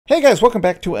Hey guys, welcome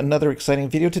back to another exciting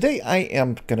video. Today I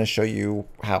am going to show you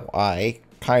how I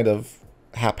kind of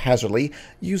haphazardly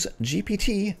use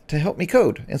GPT to help me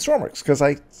code in Stormworks because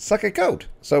I suck at code.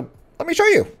 So let me show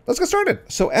you. Let's get started.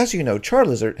 So as you know,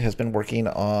 Charlizard has been working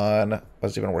on,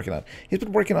 what's he been working on? He's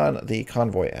been working on the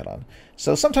Convoy add-on.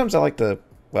 So sometimes I like to,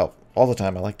 well, all the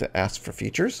time I like to ask for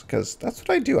features because that's what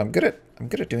I do. I'm good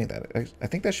at doing that. I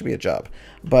think that should be a job.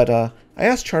 But I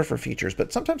ask Char for features,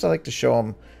 but sometimes I like to show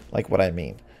him like what I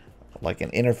mean. Like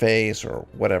an interface or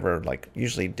whatever, like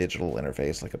usually digital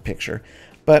interface, like a picture.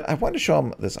 But I wanted to show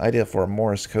them this idea for a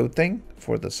Morse code thing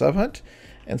for the sub hunt.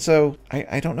 And so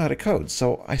I don't know how to code.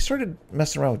 So I started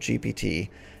messing around with GPT.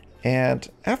 And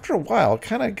after a while,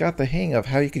 kind of got the hang of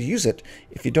how you could use it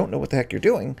if you don't know what the heck you're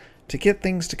doing to get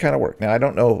things to kind of work. Now, I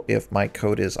don't know if my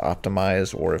code is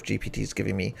optimized or if GPT is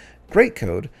giving me great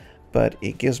code, but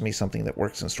it gives me something that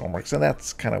works in Stormworks, and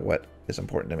that's kind of what is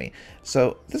important to me.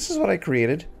 So this is what I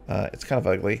created. It's kind of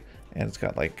ugly, and it's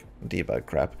got like debug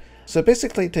crap. So it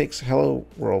basically takes hello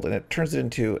world and it turns it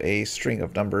into a string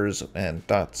of numbers and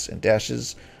dots and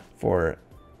dashes for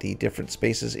the different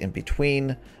spaces in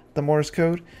between the Morse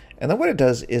code. And then what it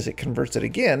does is it converts it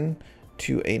again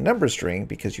to a number string,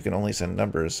 because you can only send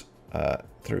numbers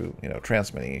through,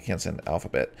 transmitting. You can't send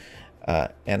alphabet.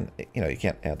 And you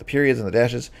can't add the periods and the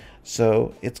dashes,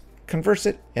 so it converts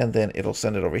it and then it'll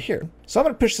send it over here. So I'm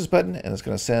going to push this button and it's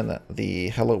going to send the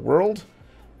hello world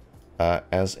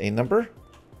as a number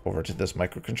over to this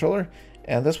microcontroller,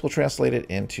 and this will translate it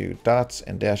into dots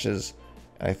and dashes.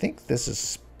 And I think this is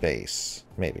space,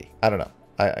 maybe. I don't know.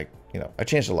 I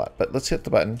changed a lot, but let's hit the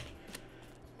button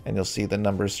and you'll see the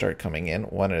numbers start coming in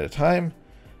one at a time.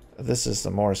 This is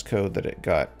the Morse code that it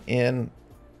got in,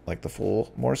 like the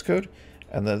full Morse code,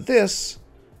 and then this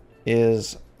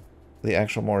is the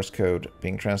actual Morse code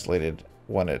being translated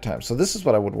one at a time. So this is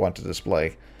what I would want to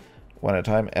display one at a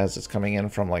time as it's coming in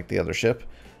from like the other ship.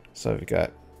 So we've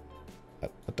got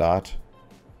a dot,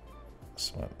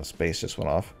 so the space just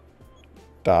went off,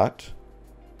 dot,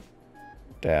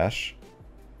 dash,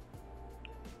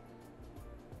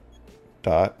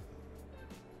 dot,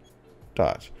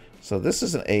 dot. So this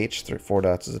is an H, 4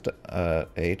 dots is a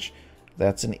H.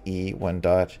 That's an E, 1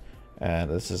 dot, and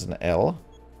this is an L,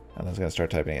 and I'm going to start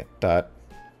typing it. Dot,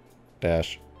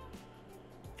 dash,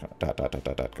 dot, dot, dot,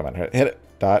 dot, dot. Come on, hit it.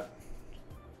 Dot,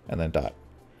 and then dot.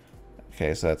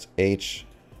 Okay, so that's H,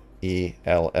 E,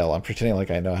 L, L. I'm pretending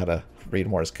like I know how to read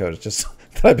Morse code. It's just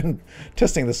that I've been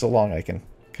testing this so long I can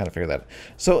kind of figure that out.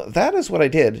 So that is what I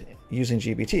did using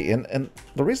GPT, and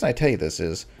the reason I tell you this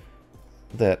is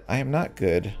that I am not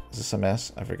good. Is this a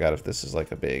mess? I forgot if this is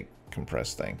like a big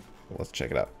compressed thing. Let's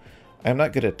check it out. I'm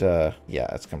not good at,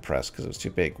 yeah, it's compressed because it was too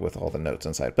big with all the notes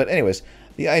inside. But anyways,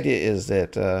 the idea is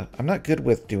that I'm not good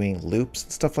with doing loops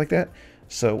and stuff like that.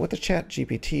 So what the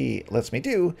ChatGPT lets me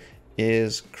do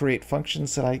is create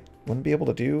functions that I wouldn't be able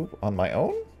to do on my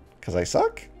own because I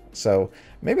suck. So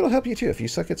maybe it'll help you too. If you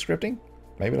suck at scripting,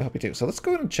 maybe it'll help you too. So let's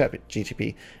go ahead and chat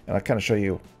GTP, and I'll kind of show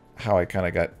you how I kind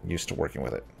of got used to working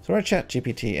with it. So we're going to chat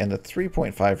GPT, and the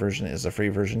 3.5 version is the free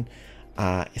version.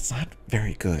 It's not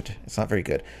very good. It's not very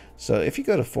good. So if you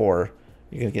go to 4,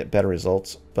 you're going to get better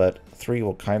results, but 3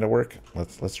 will kind of work.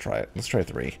 Let's try it. Let's try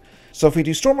 3. So if we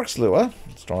do Stormworks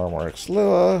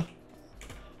LUA,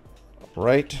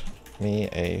 write me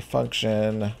a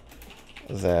function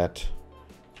that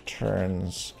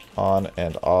turns on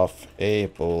and off a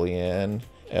Boolean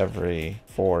every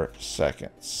 4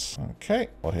 seconds. Okay,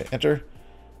 we'll hit enter,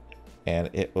 and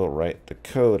it will write the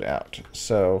code out.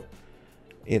 So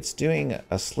it's doing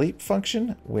a sleep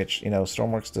function, which,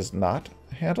 Stormworks does not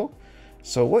handle.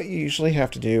 So what you usually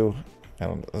have to do,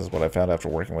 and this is what I found after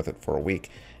working with it for a week,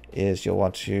 is you'll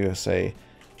want to say,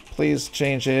 please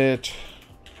change it.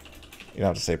 You don't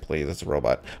have to say please, it's a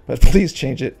robot, but please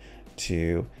change it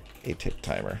to a tick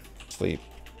timer. Sleep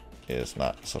is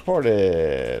not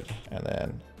supported. And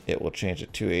then it will change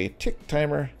it to a tick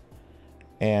timer,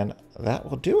 and that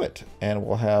will do it. And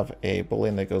we'll have a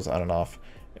Boolean that goes on and off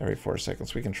every 4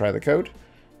 seconds. We can try the code.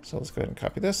 So let's go ahead and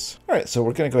copy this. All right, so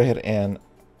we're going to go ahead and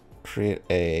create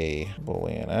a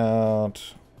Boolean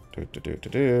out.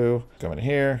 Come in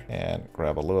here and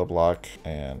grab a Lua block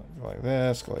and go like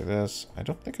this, go like this. I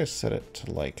don't think I set it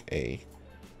to like a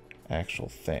actual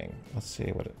thing. Let's see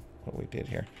what we did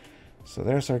here. So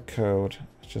there's our code.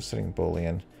 It's just setting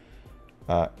Boolean.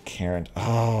 Karen.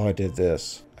 Oh, I did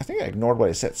this. I think I ignored what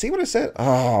I said. See what I said?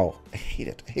 Oh, I hate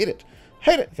it. I hate it.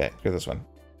 Hate it. Okay, here's this one.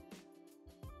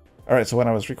 All right, so when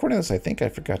I was recording this, I think I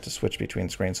forgot to switch between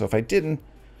screens. So if I didn't,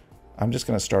 I'm just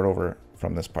going to start over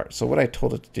from this part. So what I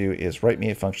told it to do is write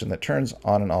me a function that turns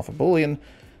on and off a Boolean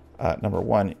Number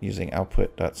one, using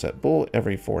output.setBool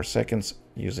every 4 seconds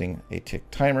using a tick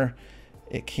timer.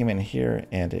 It came in here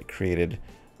and it created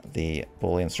the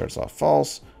Boolean starts off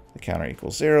false, the counter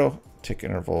equals 0, tick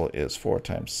interval is 4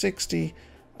 times 60,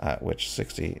 which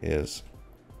 60 is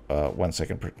 1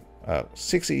 second per,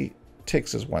 60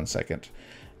 ticks is 1 second.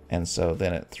 And so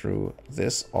then it threw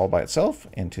this all by itself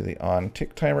into the on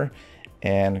tick timer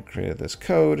and created this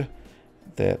code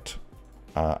that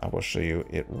I will show you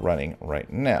it running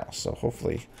right now. So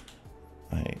hopefully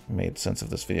I made sense of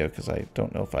this video because I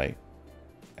don't know if I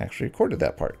actually recorded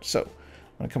that part. So I'm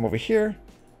going to come over here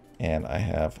and I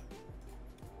have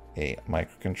a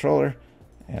microcontroller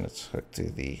and it's hooked to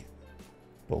the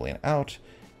Boolean out.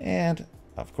 And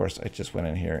of course I just went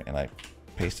in here and I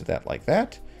pasted that like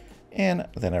that. And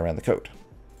then I ran the code.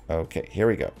 Okay, here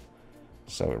we go.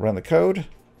 So we run the code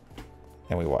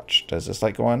and we watch. Does this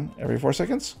light go on every 4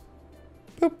 seconds?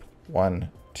 Boop. 1,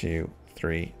 2,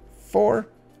 3, 4.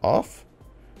 Off.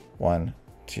 1,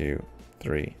 2,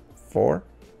 3, 4.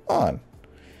 On.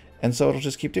 And so it'll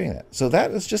just keep doing that. So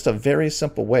that is just a very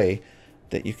simple way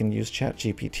that you can use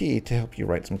ChatGPT to help you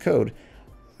write some code.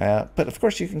 But of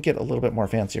course you can get a little bit more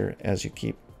fancier as you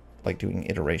keep like doing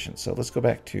iterations. So let's go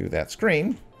back to that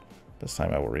screen. This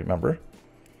time I will remember.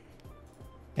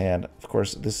 And of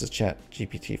course, this is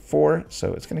ChatGPT 4,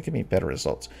 so it's going to give me better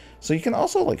results. So you can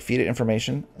also like feed it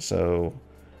information. So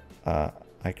I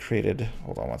created,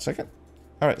 hold on 1 second.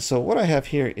 All right, so what I have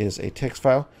here is a text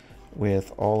file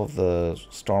with all of the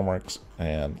Stormworks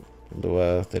and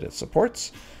Lua that it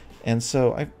supports. And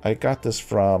so I got this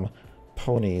from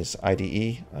Pony's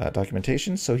IDE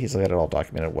documentation. So he's got it all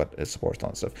documented, what it supports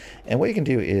and stuff. And what you can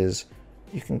do is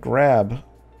you can grab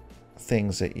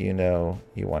things that you know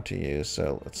you want to use.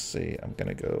 So let's see, I'm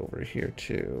going to go over here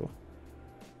to,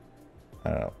 I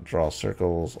don't know, draw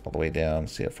circles all the way down,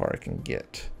 see how far I can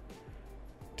get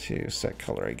to set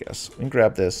color, I guess. We can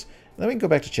grab this, and then we can go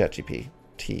back to ChatGPT.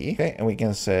 Okay, and we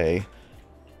can say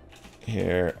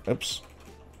here, oops,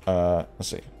 let's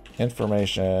see,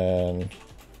 information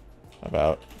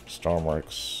about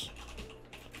Stormworks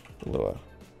Lua.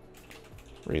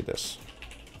 Read this.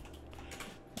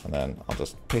 And then I'll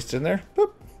just paste it in there.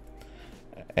 Boop.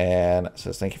 And it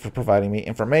says, thank you for providing me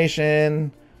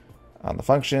information on the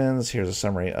functions. Here's a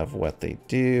summary of what they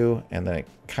do. And then it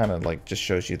kind of like just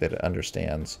shows you that it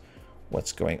understands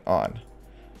what's going on.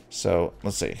 So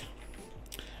let's see.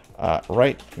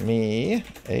 Write me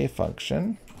a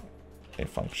function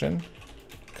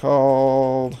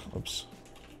called, oops,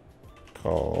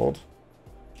 called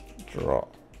draw,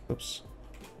 oops,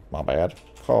 my bad,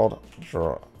 called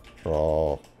draw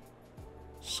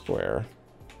square,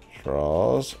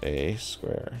 draws a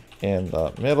square in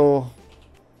the middle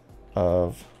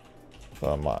of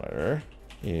the monitor.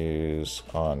 Use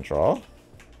on draw.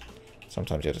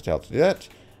 Sometimes you have to tell it to do that.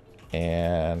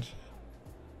 And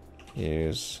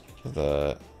use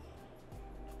the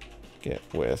get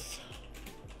width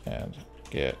and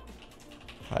get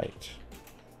height.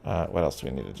 What else do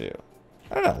we need to do?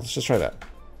 I don't know. Let's just try that.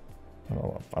 I don't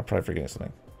know. I'm probably forgetting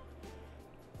something.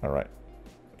 All right.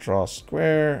 Draw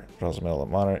square, draws the middle of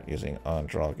the monitor using on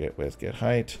draw get width get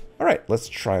height. All right, let's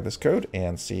try this code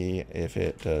and see if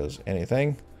it does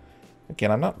anything.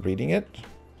 Again, I'm not reading it.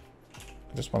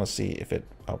 I just want to see if it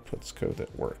outputs code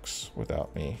that works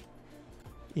without me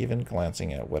even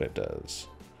glancing at what it does.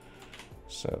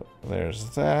 So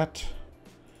there's that.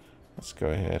 Let's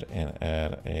go ahead and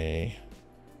add a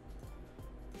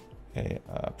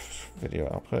video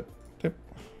output. Dip.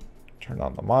 Turn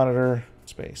on the monitor.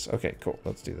 Space. Okay, cool.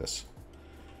 Let's do this.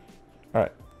 All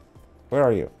right. Where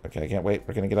are you? Okay, I can't wait.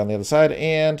 We're going to get on the other side,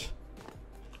 and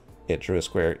it drew a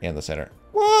square in the center.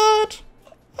 What?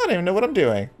 I don't even know what I'm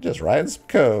doing. Just writing some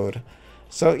code.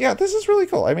 So, yeah, this is really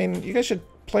cool. I mean, you guys should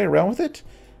play around with it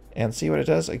and see what it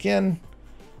does. Again,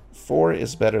 4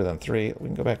 is better than 3. We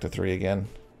can go back to 3 again.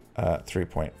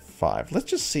 3.5. Let's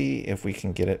just see if we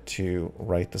can get it to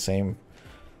write the same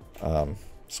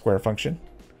square function.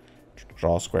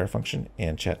 Draw square function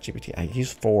in ChatGPT. I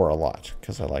use 4 a lot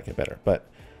because I like it better. But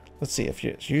let's see if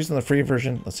you're using the free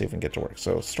version. Let's see if we can get it to work.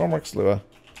 So Stormworks Lua,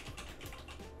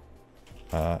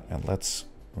 and let's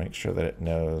make sure that it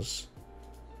knows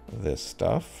this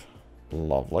stuff.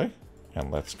 Lovely.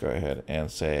 And let's go ahead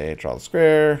and say draw the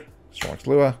square, Stormworks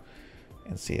Lua,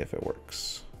 and see if it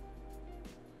works.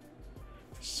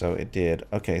 So it did.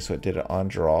 Okay, so it did it on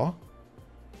draw.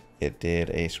 It did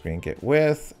a screen get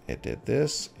width, it did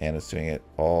this, and it's doing it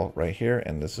all right here,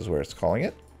 and this is where it's calling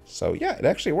it. So yeah, it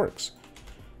actually works.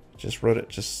 Just wrote it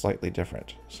just slightly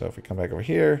different. So if we come back over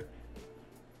here,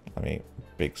 let me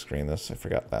big screen this. I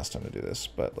forgot last time to do this,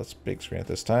 but let's big screen it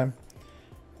this time.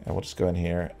 And we'll just go in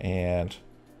here and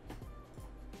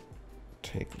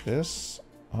take this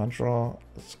on draw.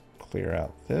 Let's clear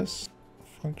out this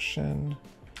function.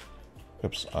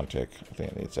 Oops, on tick. I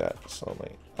think it needs that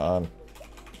slowly. On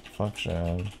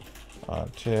function, on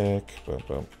tick, boom,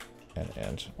 boom, and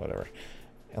end, whatever.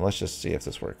 And let's just see if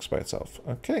this works by itself.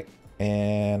 Okay,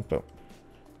 and boom.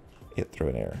 It threw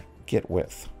an error. Get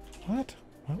width. What?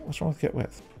 What's wrong with get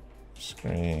width?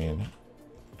 Screen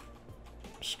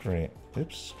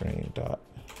dot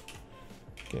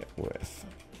get width.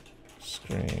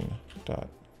 Screen dot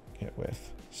get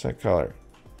width. Set color.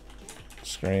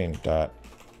 Screen dot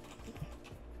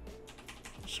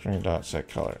set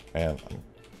color. And I'm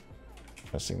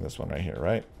missing this one right here,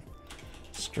 right?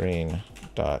 Screen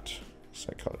dot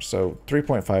set color. So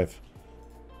 3.5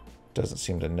 doesn't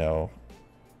seem to know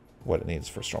what it needs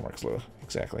for Stormworks Lua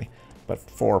exactly. But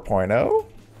 4.0,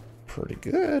 pretty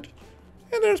good.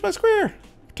 And there's my square.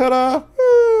 Ta-da!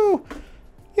 Woo!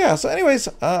 Yeah, so anyways,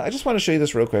 I just want to show you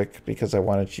this real quick because I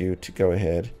wanted you to go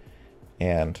ahead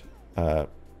and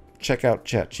check out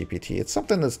ChatGPT. It's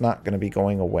something that's not going to be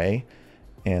going away,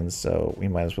 and so we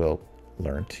might as well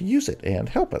learn to use it and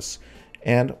help us.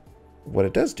 And what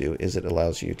it does do is it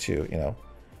allows you to, you know,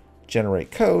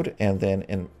 generate code, and then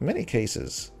in many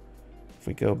cases, if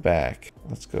we go back,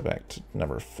 let's go back to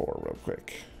number 4 real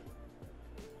quick.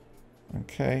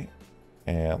 Okay,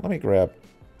 and let me grab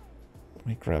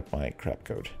my crap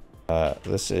code.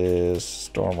 This is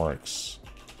Stormworks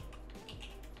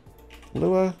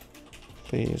Lua.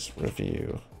 Please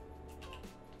review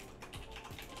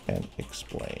and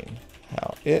explain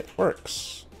how it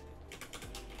works.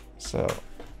 So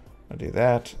I'll do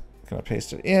that. I'm gonna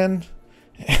paste it in.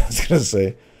 It's gonna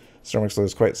say Stormworks Lua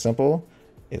is quite simple.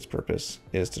 Its purpose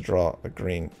is to draw a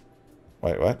green,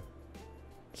 wait, what?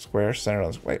 Square centered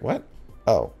on, wait, what?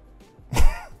 Oh.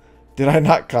 Did I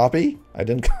not copy? I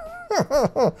didn't.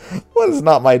 What is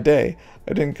not my day?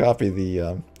 I didn't copy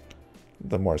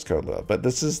the Morse code Lua, but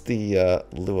this is the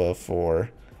Lua for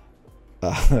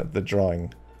the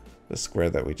drawing, the square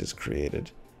that we just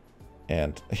created.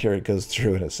 And here it goes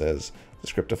through and it says the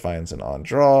script defines an on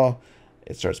draw.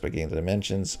 It starts by getting the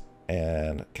dimensions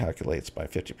and calculates by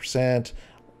 50%.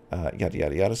 Yada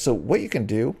yada yada. So what you can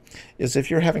do is if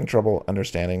you're having trouble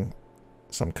understanding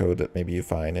some code that maybe you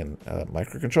find in a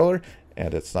microcontroller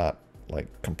and it's not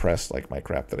like compressed like my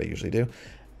crap that I usually do,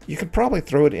 you can probably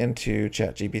throw it into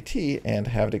ChatGPT and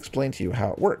have it explain to you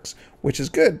how it works, which is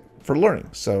good for learning.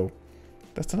 So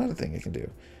that's another thing you can do.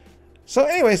 So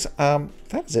anyways,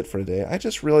 that is it for today. I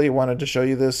just really wanted to show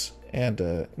you this and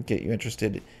get you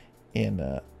interested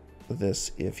in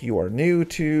this. If you are new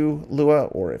to Lua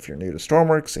or if you're new to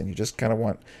Stormworks and you just kind of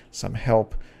want some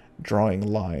help drawing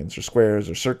lines or squares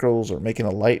or circles or making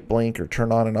a light blink or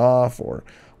turn on and off or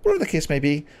whatever the case may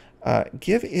be,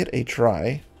 give it a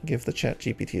try. Give the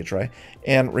ChatGPT a try.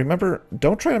 And remember,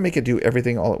 don't try to make it do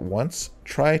everything all at once.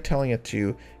 Try telling it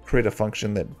to create a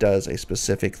function that does a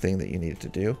specific thing that you need it to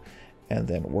do and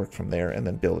then work from there and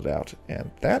then build it out.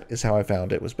 And that is how I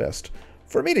found it was best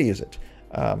for me to use it.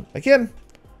 Again,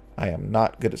 I am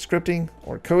not good at scripting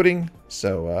or coding,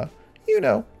 so you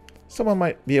know, someone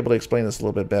might be able to explain this a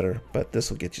little bit better, but this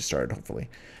will get you started, hopefully.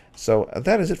 So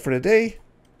that is it for today.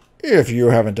 If you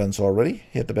haven't done so already,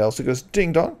 hit the bell so it goes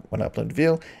ding dong when I upload a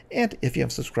video. And if you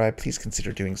haven't subscribed, please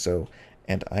consider doing so.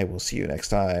 And I will see you next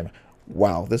time.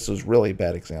 Wow, this was really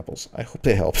bad examples. I hope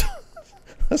they helped.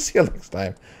 I'll see you next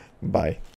time. Bye.